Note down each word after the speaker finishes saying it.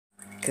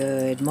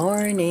Good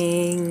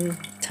morning.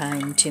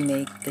 Time to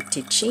make the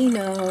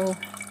ticino.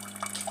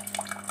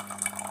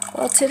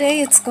 Well,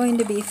 today it's going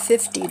to be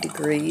 50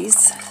 degrees,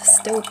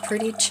 still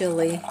pretty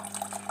chilly,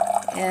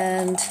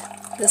 and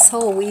this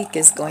whole week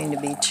is going to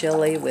be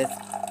chilly with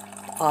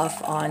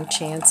off-on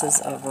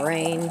chances of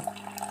rain.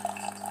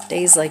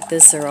 Days like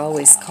this are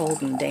always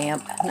cold and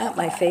damp. Not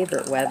my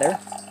favorite weather,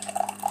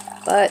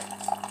 but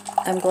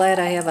I'm glad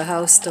I have a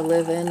house to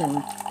live in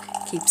and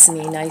keeps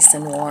me nice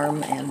and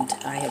warm, and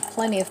I have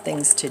plenty of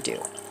things to do.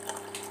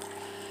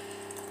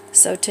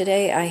 So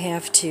today I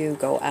have to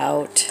go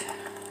out.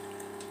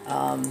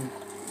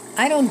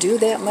 I don't do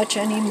that much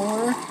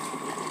anymore.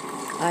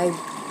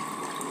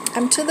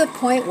 I'm to the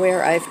point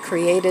where I've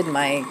created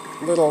my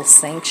little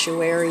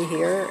sanctuary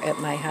here at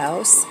my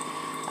house.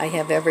 I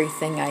have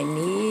everything I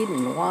need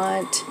and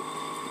want,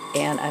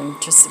 and I'm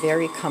just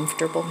very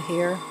comfortable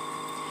here.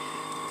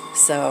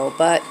 So,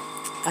 but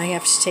I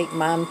have to take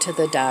Mom to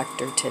the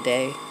doctor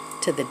today,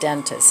 to the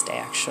dentist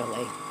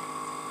actually.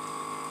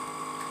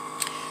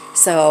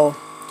 So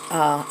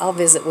I'll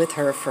visit with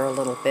her for a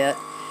little bit.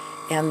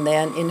 And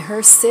then in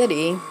her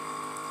city,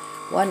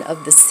 one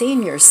of the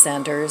senior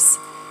centers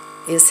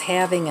is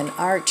having an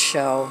art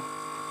show.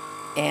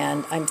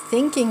 And I'm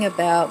thinking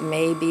about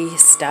maybe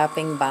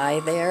stopping by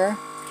there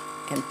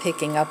and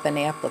picking up an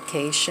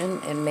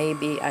application, and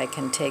maybe I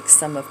can take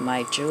some of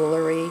my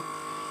jewelry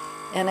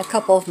and a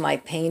couple of my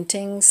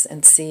paintings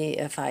and see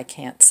if I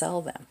can't sell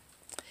them.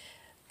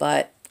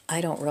 But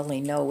I don't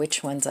really know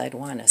which ones I'd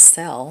want to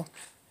sell.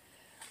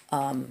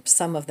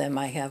 Some of them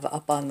I have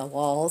up on the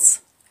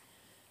walls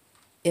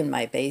in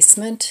my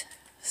basement,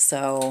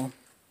 so,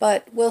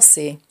 but we'll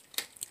see.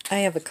 I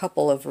have a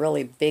couple of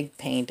really big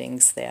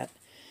paintings that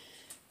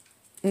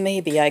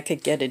maybe I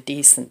could get a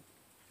decent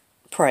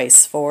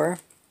price for,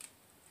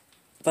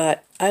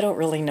 but I don't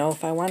really know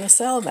if I want to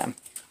sell them.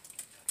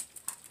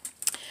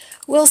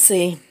 We'll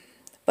see,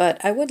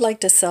 but I would like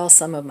to sell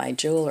some of my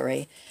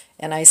jewelry,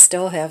 and I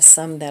still have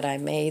some that I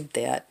made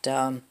that,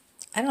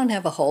 I don't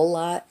have a whole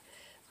lot,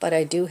 but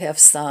I do have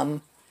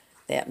some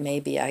that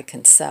maybe I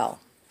can sell.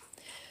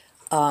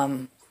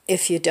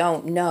 If you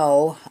don't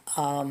know,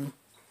 I'm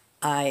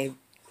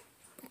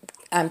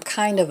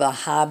kind of a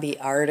hobby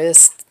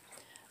artist.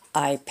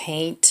 I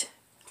paint.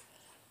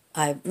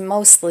 I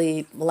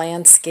mostly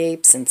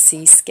landscapes and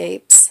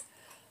seascapes,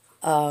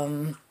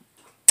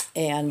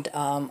 and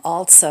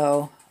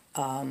also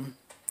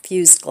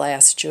fused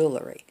glass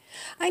jewelry.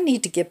 I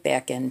need to get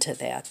back into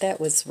that. That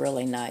was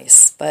really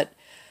nice, but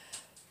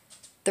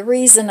the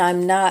reason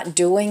I'm not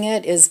doing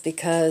it is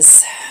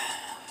because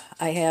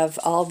I have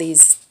all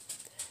these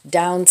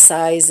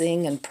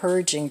downsizing and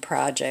purging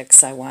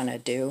projects I want to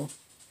do,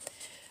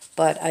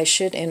 but I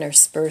should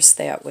intersperse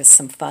that with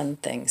some fun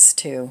things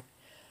too.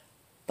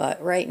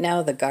 But right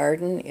now the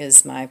garden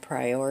is my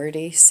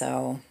priority,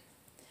 so,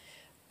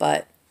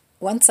 but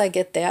once I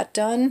get that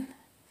done,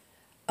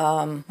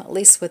 at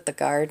least with the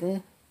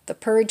garden, the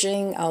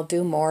purging, I'll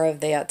do more of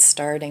that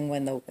starting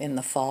when in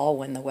the fall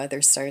when the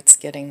weather starts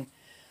getting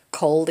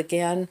cold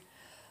again.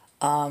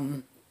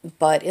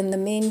 But in the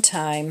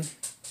meantime,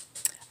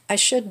 I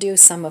should do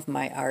some of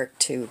my art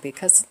too,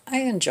 because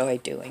I enjoy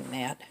doing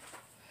that.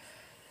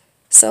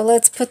 So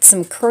let's put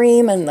some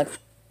cream in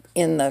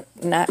the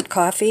not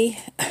coffee.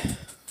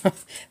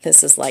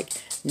 This is like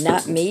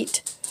not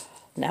meat.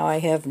 Now I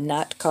have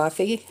not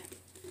coffee,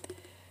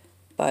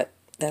 but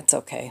that's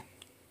okay.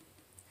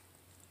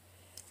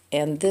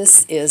 And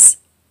this is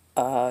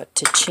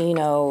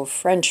Ticino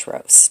French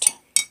roast.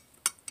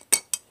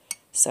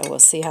 So we'll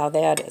see how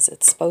that is.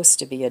 It's supposed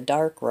to be a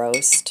dark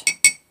roast.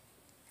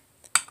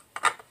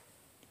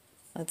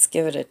 Let's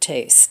give it a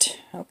taste.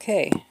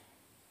 Okay.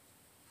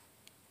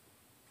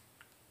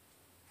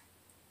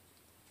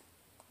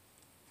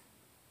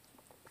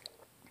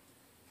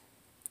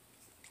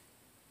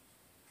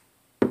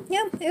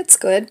 Yeah, it's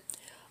good.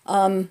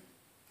 I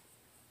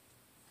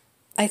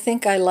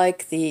think I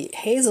like the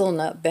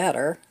hazelnut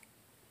better,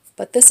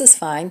 but this is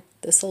fine.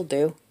 This'll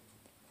do.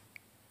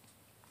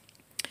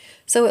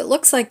 So it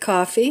looks like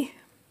coffee,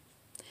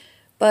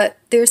 but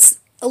there's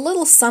a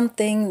little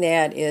something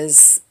that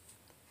is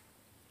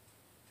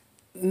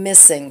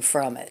missing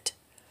from it.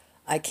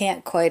 I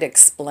can't quite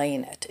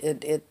explain it.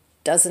 It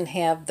doesn't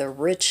have the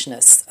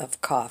richness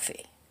of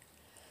coffee,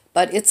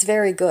 but it's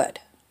very good.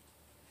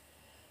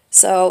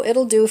 So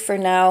it'll do for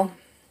now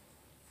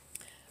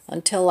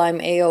until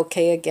I'm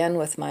A-OK again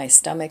with my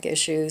stomach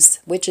issues,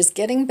 which is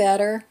getting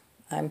better.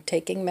 I'm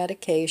taking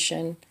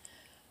medication.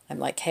 I'm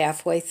like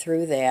halfway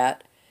through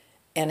that,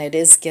 and it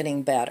is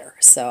getting better.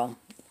 So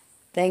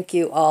thank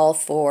you all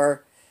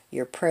for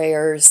your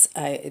prayers.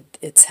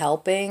 It's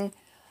helping.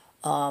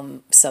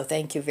 So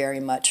thank you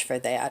very much for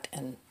that,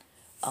 and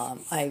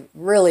I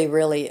really,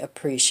 really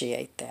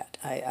appreciate that.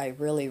 I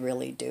really,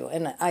 really do.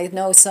 And I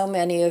know so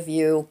many of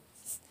you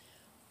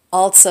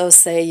also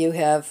say you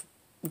have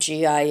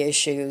GI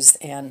issues,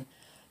 and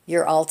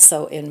you're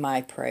also in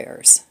my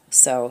prayers.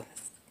 So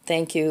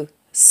thank you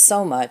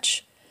so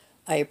much.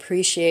 I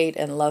appreciate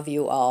and love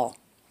you all.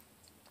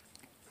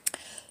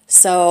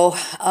 So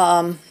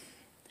I'm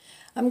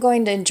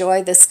going to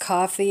enjoy this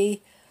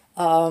coffee.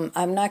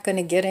 I'm not going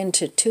to get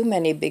into too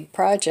many big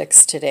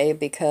projects today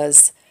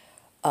because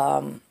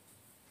I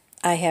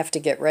have to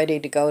get ready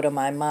to go to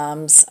my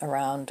mom's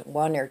around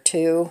 1 or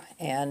 2,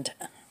 and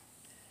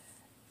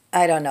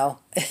I don't know.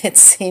 It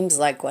seems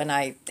like when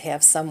I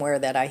have somewhere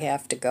that I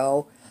have to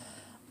go,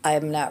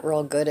 I'm not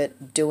real good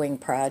at doing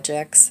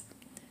projects.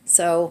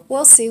 So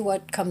we'll see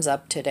what comes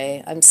up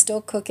today. I'm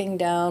still cooking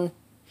down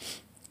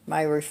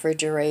my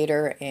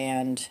refrigerator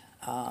and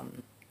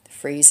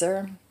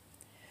freezer.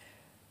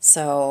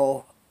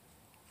 So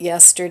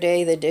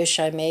yesterday the dish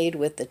I made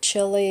with the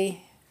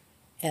chili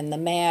and the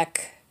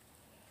mac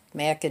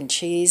and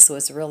cheese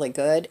was really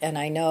good, and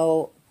I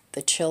know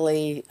the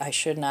chili I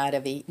should not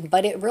have eaten,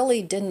 but it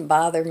really didn't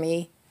bother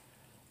me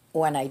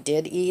when I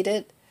did eat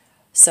it,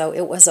 so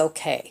it was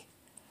okay,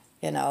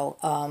 you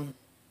know.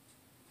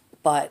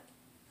 But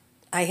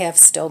I have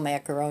still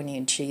macaroni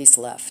and cheese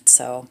left,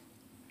 so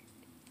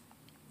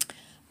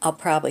I'll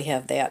probably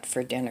have that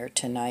for dinner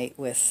tonight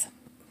with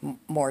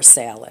more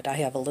salad. I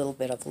have a little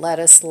bit of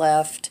lettuce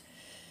left,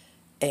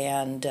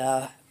 and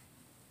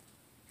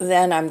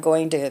then I'm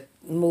going to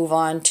move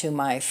on to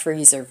my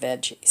freezer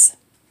veggies.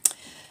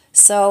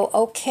 So,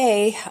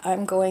 okay,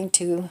 I'm going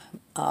to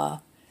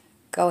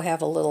go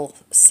have a little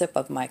sip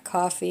of my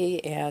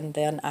coffee, and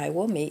then I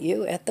will meet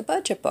you at the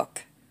budget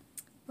book.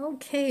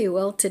 Okay,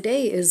 well,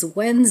 today is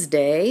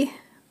Wednesday,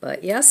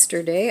 but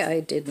yesterday I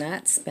did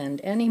not spend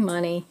any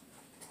money.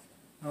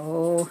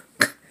 Oh,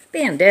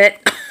 Bandit!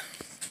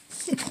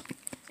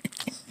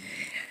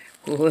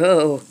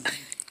 Whoa!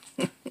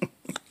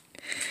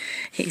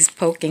 He's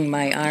poking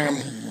my arm.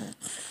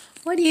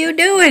 What are you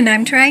doing?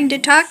 I'm trying to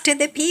talk to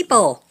the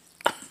people.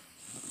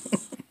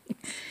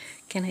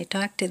 Can I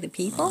talk to the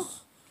people?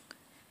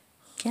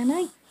 Can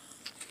I?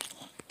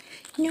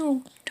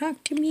 No,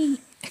 talk to me.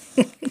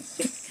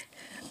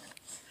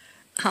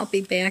 I'll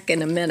be back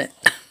in a minute.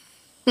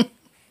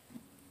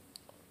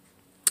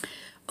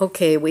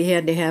 Okay, we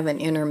had to have an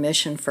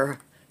intermission for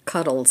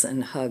cuddles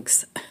and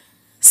hugs.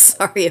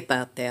 Sorry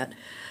about that.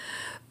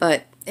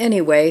 But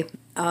anyway,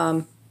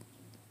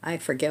 I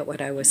forget what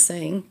I was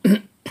saying.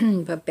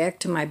 But back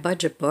to my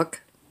budget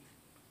book.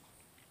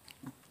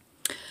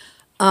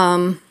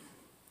 I'm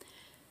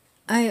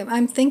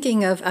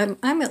thinking of,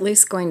 I'm at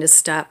least going to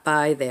stop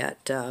by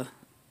that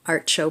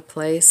art show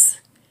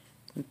place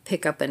and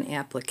pick up an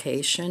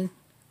application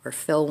or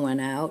fill one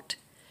out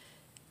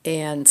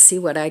and see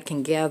what I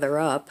can gather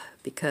up,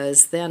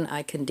 because then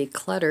I can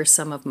declutter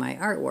some of my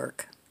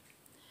artwork.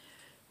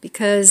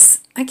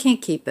 Because I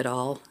can't keep it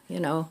all,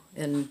 you know,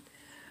 and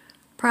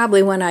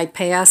probably when I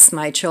pass,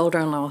 my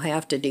children will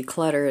have to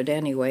declutter it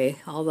anyway,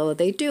 although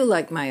they do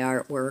like my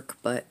artwork,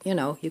 but, you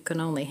know, you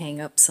can only hang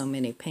up so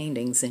many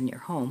paintings in your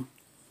home.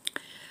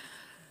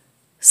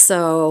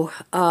 So,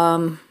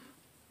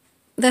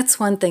 that's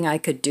one thing I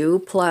could do,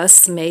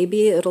 plus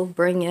maybe it'll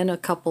bring in a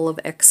couple of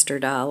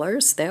extra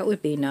dollars. That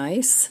would be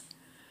nice.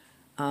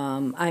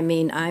 I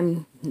mean,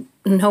 I'm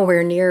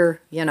nowhere near,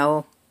 you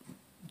know,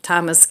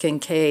 Thomas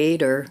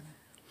Kinkade or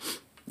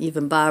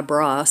even Bob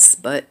Ross,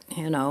 but,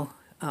 you know,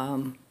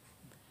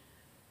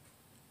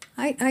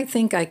 I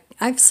think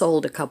I've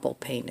sold a couple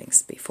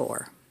paintings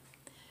before.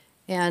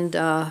 And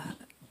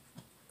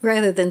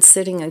rather than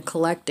sitting and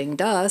collecting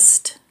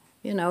dust,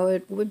 you know,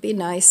 it would be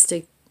nice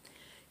to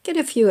get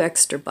a few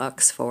extra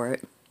bucks for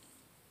it.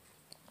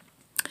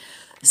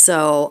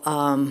 So,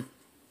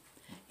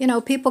 you know,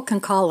 people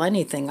can call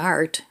anything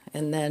art,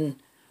 and then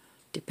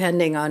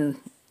depending on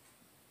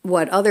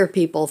what other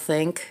people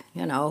think,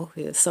 you know,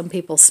 some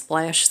people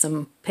splash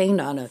some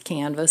paint on a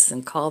canvas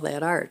and call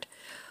that art.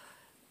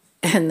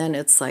 And then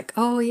it's like,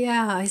 oh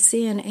yeah, I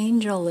see an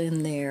angel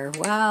in there.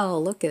 Wow,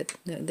 look at,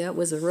 that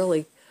was a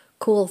really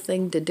cool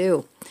thing to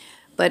do.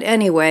 But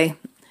anyway,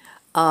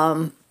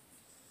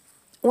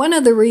 one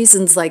of the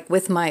reasons, like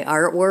with my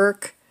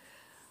artwork,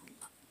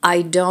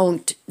 I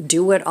don't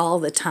do it all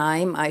the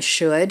time. I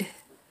should,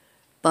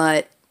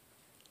 but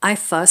I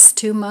fuss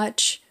too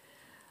much.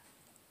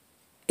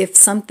 If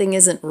something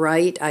isn't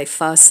right, I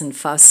fuss and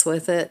fuss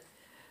with it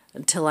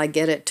until I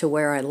get it to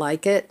where I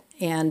like it.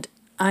 And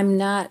I'm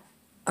not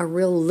a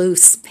real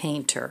loose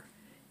painter,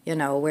 you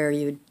know, where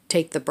you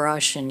take the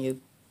brush and you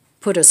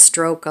put a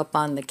stroke up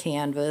on the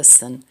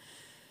canvas and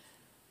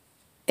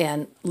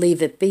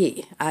leave it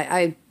be.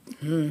 I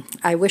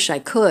wish I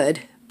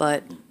could,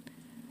 but,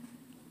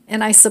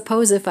 and I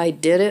suppose if I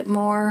did it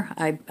more,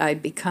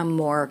 I'd become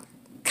more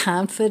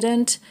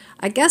confident.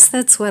 I guess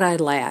that's what I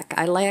lack.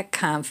 I lack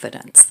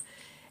confidence.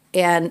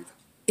 And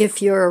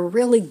if you're a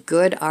really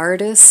good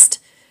artist,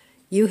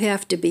 you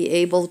have to be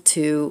able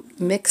to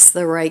mix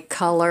the right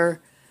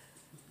color,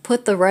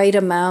 put the right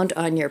amount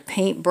on your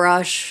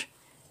paintbrush,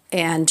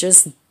 and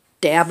just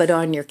dab it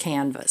on your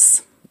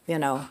canvas, you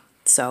know.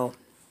 So,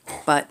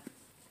 but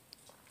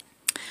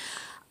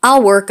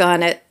I'll work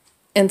on it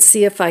and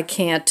see if I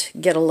can't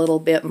get a little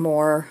bit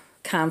more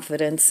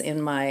confidence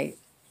in my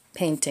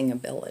painting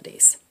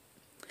abilities.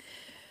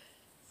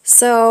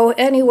 So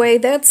anyway,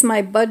 that's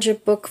my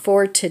budget book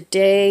for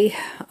today.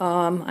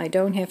 I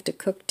don't have to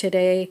cook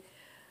today.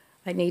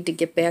 I need to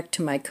get back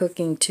to my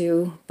cooking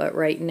too, but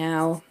right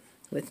now,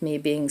 with me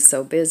being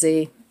so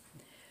busy,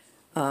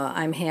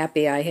 I'm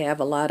happy I have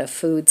a lot of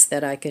foods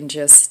that I can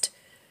just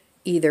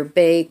either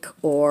bake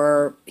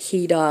or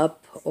heat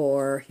up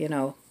or,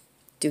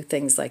 do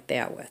things like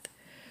that with.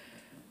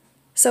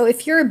 So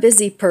if you're a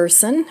busy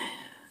person,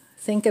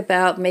 think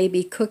about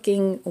maybe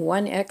cooking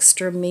one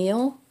extra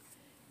meal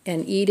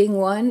and eating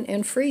one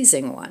and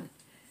freezing one.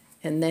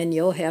 And then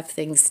you'll have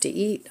things to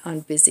eat on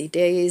busy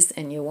days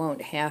and you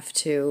won't have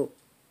to,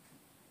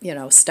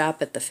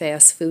 stop at the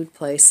fast food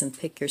place and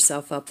pick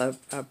yourself up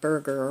a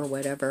burger or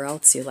whatever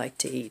else you like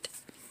to eat.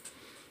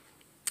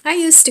 I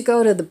used to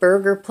go to the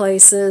burger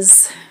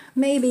places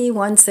maybe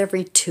once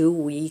every 2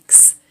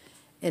 weeks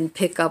and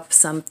pick up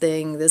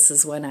something. This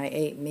is when I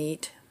ate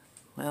meat,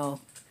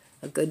 well,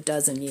 a good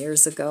dozen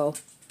years ago.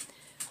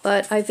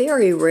 But I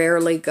very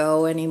rarely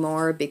go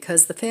anymore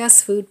because the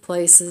fast food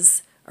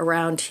places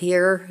around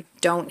here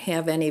don't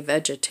have any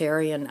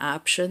vegetarian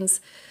options.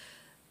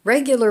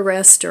 Regular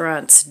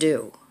restaurants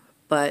do,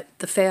 but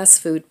the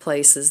fast food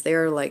places,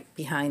 they're like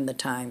behind the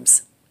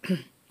times.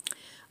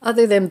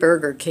 Other than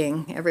Burger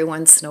King, every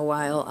once in a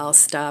while I'll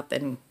stop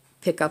and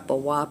pick up a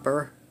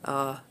Whopper,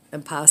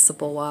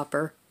 Impossible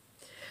Whopper.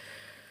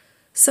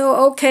 So,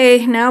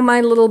 okay, now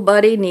my little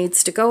buddy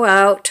needs to go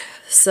out,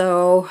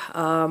 so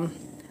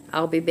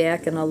I'll be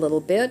back in a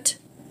little bit,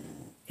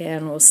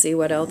 and we'll see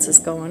what else is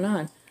going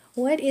on.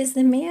 What is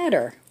the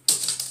matter?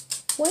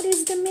 What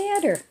is the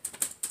matter?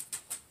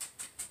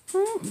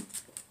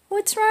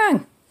 What's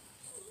wrong?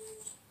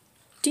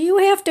 Do you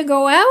have to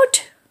go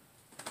out?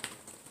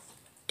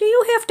 Do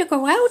you have to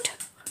go out?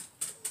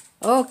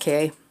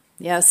 Okay,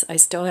 yes, I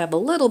still have a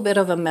little bit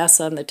of a mess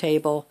on the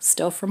table,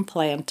 still from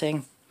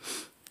planting.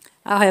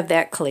 I'll have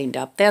that cleaned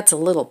up. That's a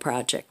little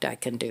project I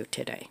can do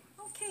today.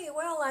 Okay,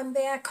 well, I'm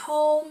back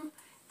home,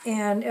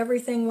 and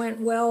everything went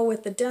well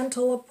with the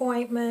dental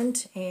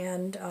appointment,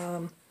 and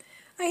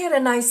I had a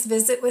nice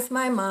visit with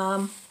my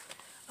mom.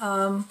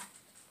 I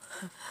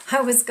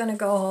was going to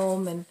go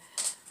home, and,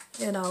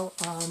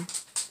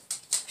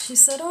 she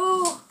said,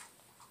 "Oh,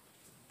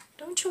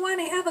 don't you want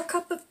to have a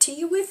cup of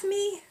tea with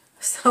me?"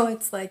 So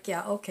it's like,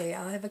 yeah, okay,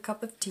 I'll have a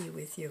cup of tea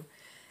with you.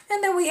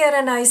 And then we had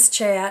a nice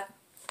chat.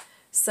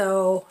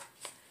 So,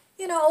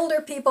 older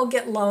people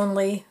get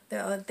lonely.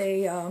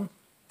 They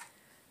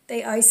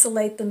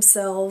isolate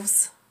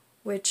themselves,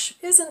 which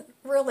isn't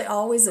really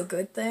always a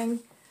good thing.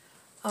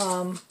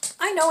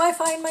 I know I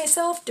find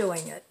myself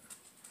doing it.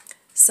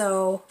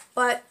 So,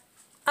 but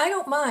I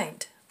don't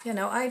mind.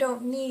 I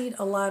don't need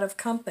a lot of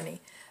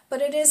company.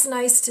 But it is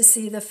nice to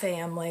see the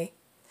family.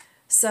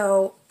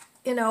 So,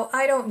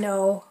 I don't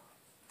know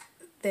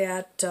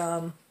that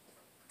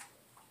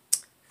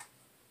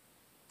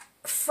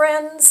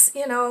friends,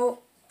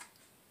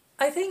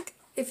 I think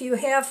if you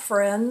have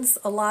friends,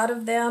 a lot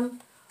of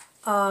them,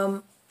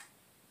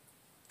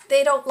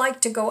 they don't like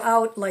to go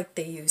out like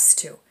they used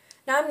to.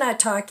 Now, I'm not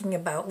talking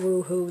about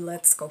woo-hoo,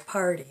 let's go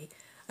party.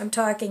 I'm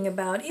talking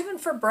about even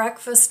for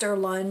breakfast or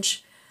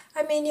lunch.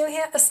 I mean, you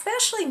have,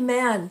 especially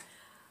men,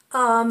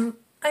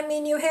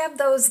 you have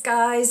those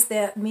guys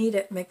that meet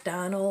at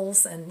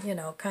McDonald's and,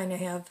 kind of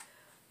have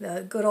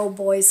the good old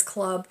boys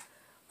club,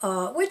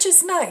 which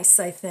is nice,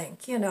 I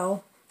think,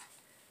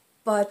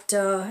 But,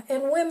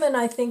 and women,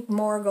 I think,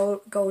 more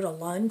go to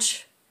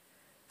lunch.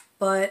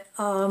 But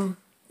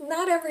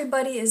not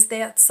everybody is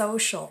that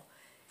social.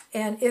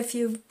 And if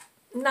you've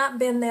not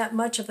been that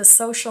much of a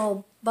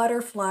social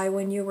butterfly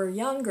when you were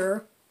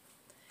younger,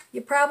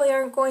 you probably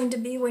aren't going to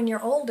be when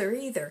you're older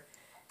either.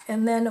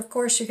 And then, of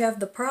course, you have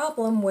the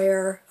problem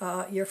where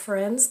your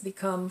friends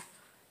become,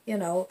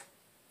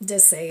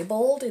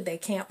 disabled. They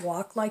can't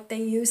walk like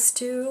they used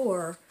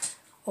to,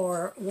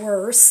 or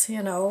worse.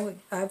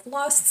 I've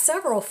lost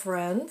several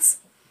friends.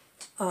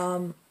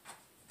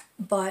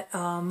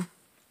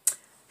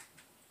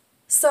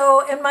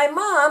 So, and my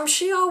mom,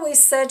 she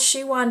always said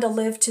she wanted to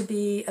live to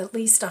be at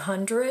least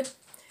 100.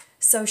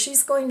 So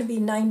she's going to be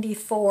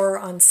 94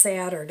 on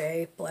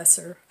Saturday, bless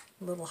her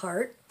little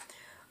heart.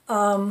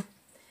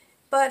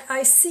 But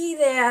I see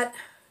that,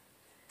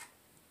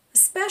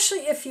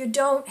 especially if you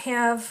don't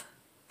have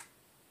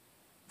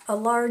a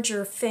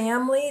larger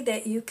family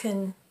that you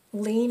can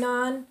lean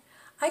on,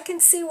 I can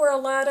see where a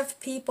lot of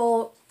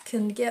people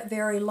can get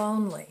very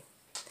lonely.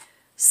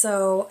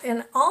 So,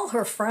 and all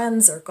her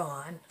friends are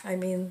gone. I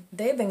mean,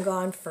 they've been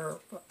gone for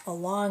a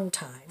long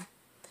time.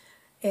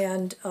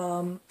 And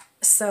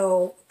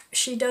so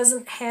she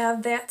doesn't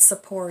have that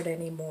support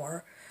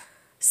anymore.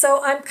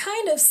 So I'm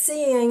kind of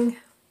seeing,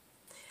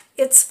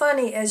 it's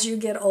funny, as you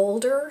get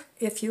older,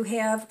 if you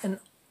have an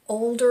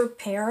older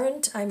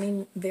parent,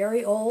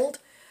 very old,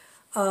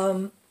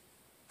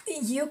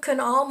 you can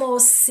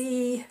almost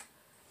see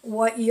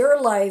what your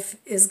life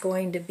is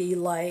going to be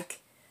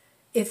like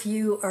if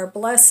you are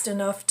blessed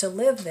enough to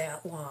live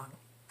that long.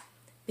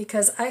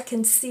 Because I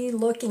can see,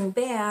 looking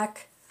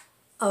back,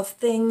 of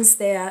things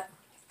that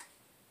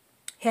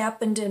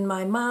happened in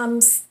my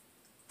mom's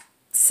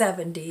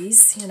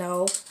 70s,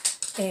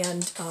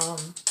 and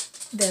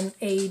then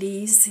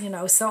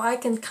 80s, so I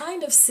can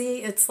kind of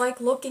see, it's like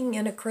looking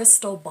in a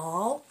crystal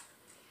ball,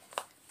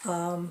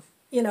 and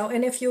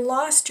if you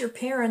lost your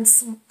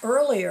parents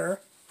earlier,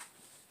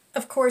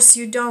 of course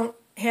you don't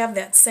have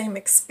that same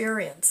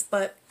experience,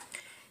 but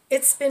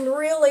it's been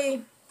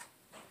really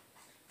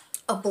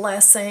a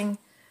blessing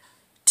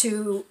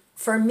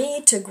for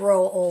me to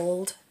grow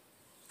old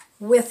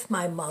with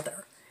my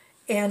mother.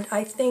 And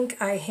I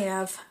think I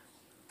have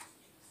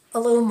a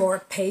little more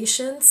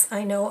patience.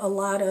 I know a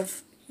lot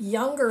of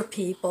younger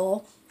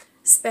people,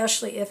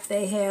 especially if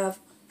they have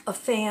a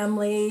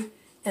family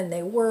and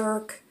they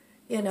work,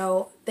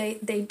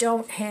 they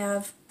don't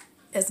have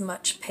as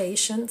much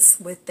patience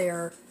with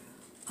their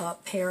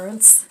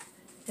parents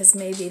as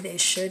maybe they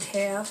should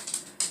have.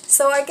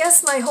 So I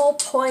guess my whole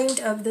point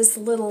of this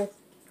little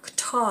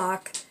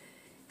talk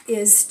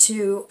is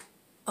to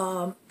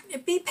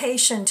be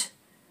patient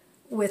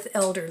with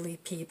elderly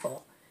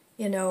people.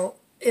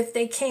 If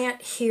they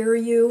can't hear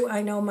you,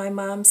 I know my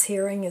mom's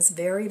hearing is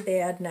very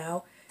bad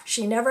now.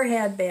 She never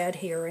had bad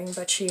hearing,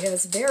 but she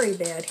has very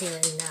bad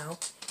hearing now.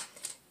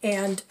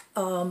 And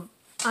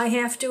I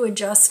have to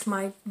adjust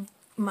my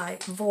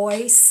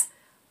voice.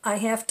 I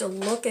have to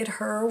look at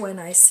her when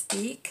I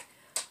speak.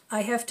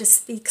 I have to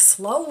speak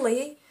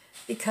slowly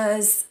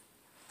because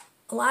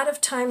a lot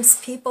of times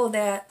people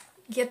that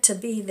get to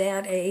be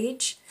that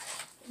age,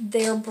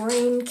 their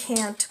brain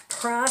can't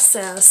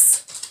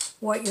process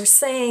what you're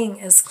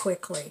saying as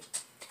quickly.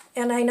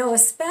 And I know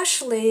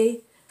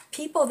especially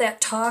people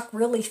that talk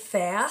really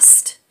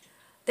fast,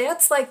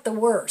 that's like the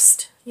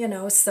worst,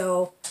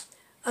 so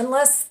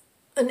unless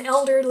an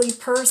elderly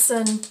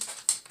person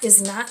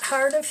is not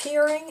hard of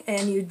hearing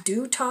and you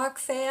do talk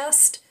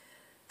fast,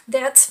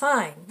 that's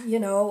fine,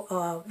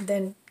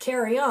 then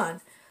carry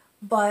on.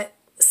 But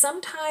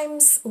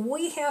sometimes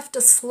we have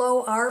to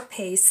slow our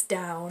pace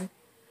down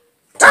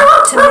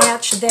to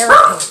match their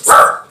pace.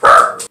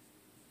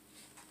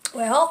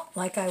 Well,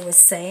 like I was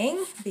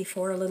saying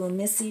before little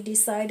Missy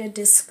decided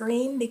to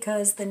scream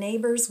because the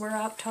neighbors were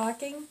out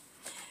talking,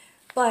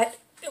 but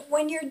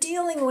when you're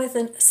dealing with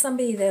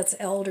somebody that's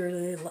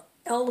elderly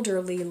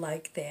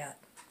like that,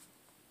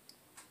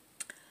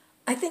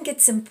 I think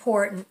it's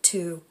important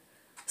to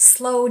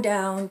slow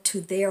down to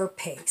their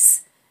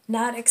pace,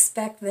 not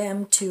expect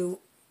them to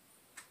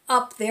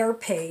up their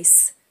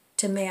pace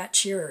to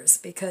match yours,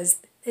 because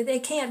they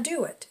can't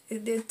do it.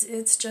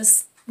 It's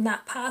just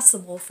not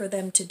possible for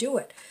them to do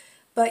it.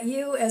 But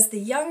you, as the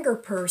younger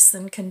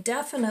person, can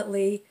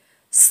definitely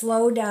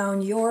slow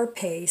down your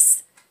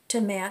pace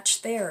to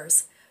match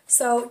theirs.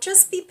 So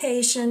just be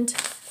patient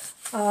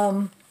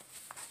and,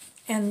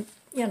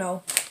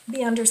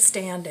 be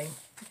understanding.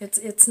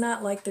 It's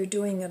not like they're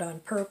doing it on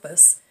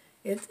purpose.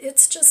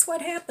 It's just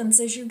what happens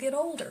as you get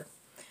older.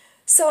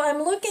 So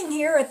I'm looking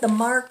here at the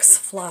Marks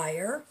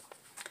flyer,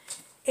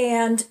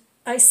 and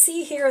I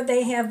see here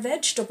they have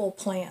vegetable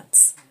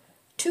plants,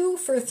 2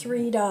 for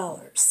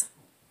 $3.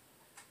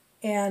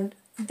 And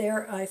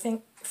they're, I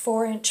think,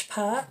 4-inch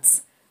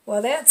pots.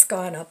 Well, that's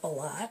gone up a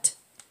lot.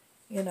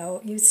 It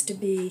used to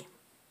be,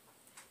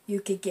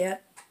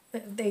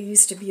 they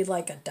used to be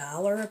like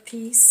 $1 a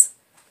piece.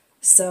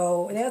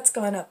 So that's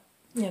gone up,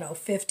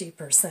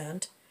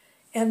 50%.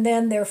 And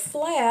then their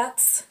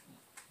flats,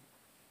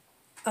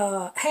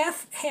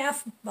 half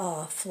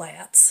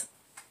flats,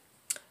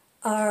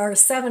 are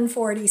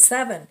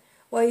 $7.47.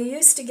 Well, you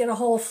used to get a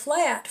whole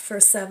flat for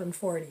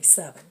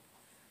 $7.47.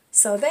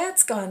 So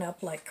that's gone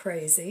up like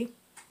crazy.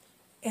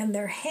 And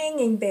their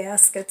hanging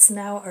baskets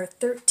now are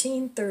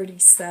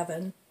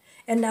 $13.37.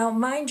 And now,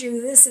 mind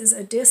you, this is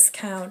a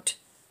discount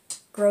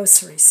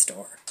grocery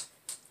store.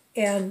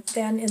 And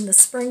then in the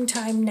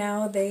springtime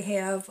now they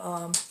have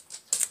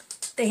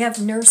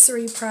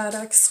nursery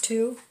products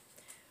too.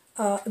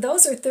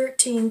 Those are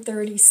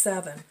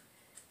 $13.37.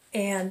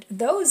 And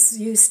those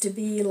used to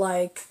be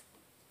like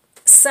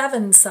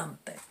 $7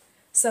 something.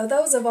 So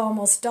those have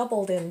almost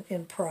doubled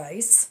in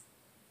price.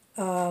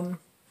 A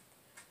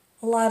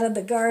lot of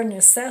the garden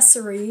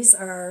accessories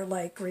are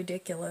like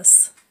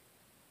ridiculous,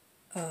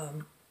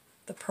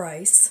 the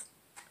price.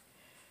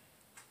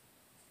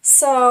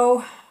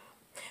 So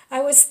I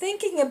was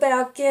thinking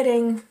about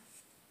getting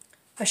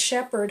a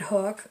shepherd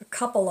hook, a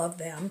couple of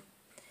them,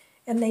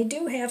 and they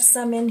do have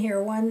some in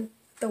here.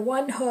 The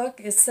one hook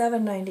is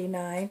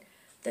 $7.99.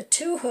 The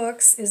 2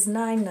 hooks is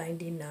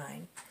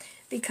 $9.99.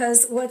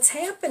 Because what's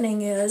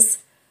happening is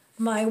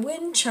my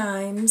wind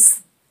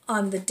chimes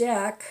on the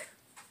deck,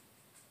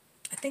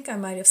 I think I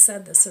might have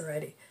said this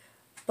already,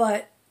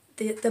 but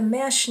the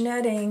mesh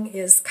netting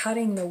is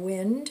cutting the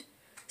wind,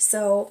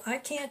 so I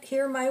can't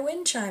hear my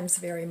wind chimes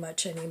very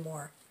much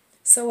anymore.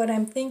 So what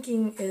I'm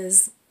thinking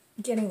is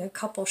getting a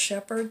couple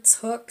shepherd's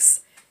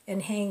hooks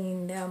and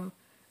hanging them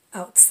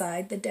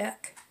outside the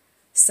deck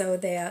so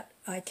that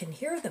I can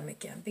hear them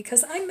again,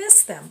 because I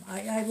miss them.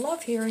 I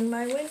love hearing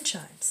my wind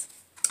chimes.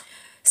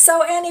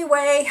 So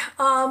anyway,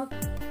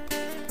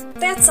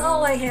 that's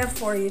all I have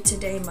for you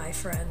today, my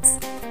friends.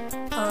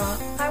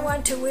 I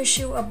want to wish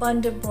you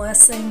abundant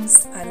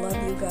blessings. I love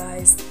you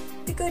guys.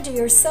 Be good to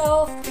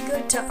yourself. Be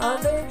good to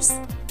others.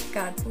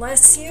 God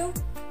bless you.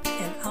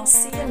 And I'll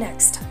see you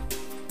next time.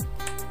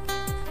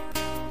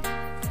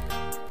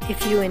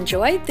 If you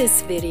enjoyed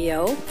this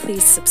video,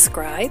 please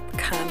subscribe,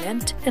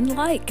 comment, and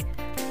like.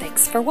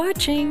 Thanks for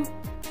watching.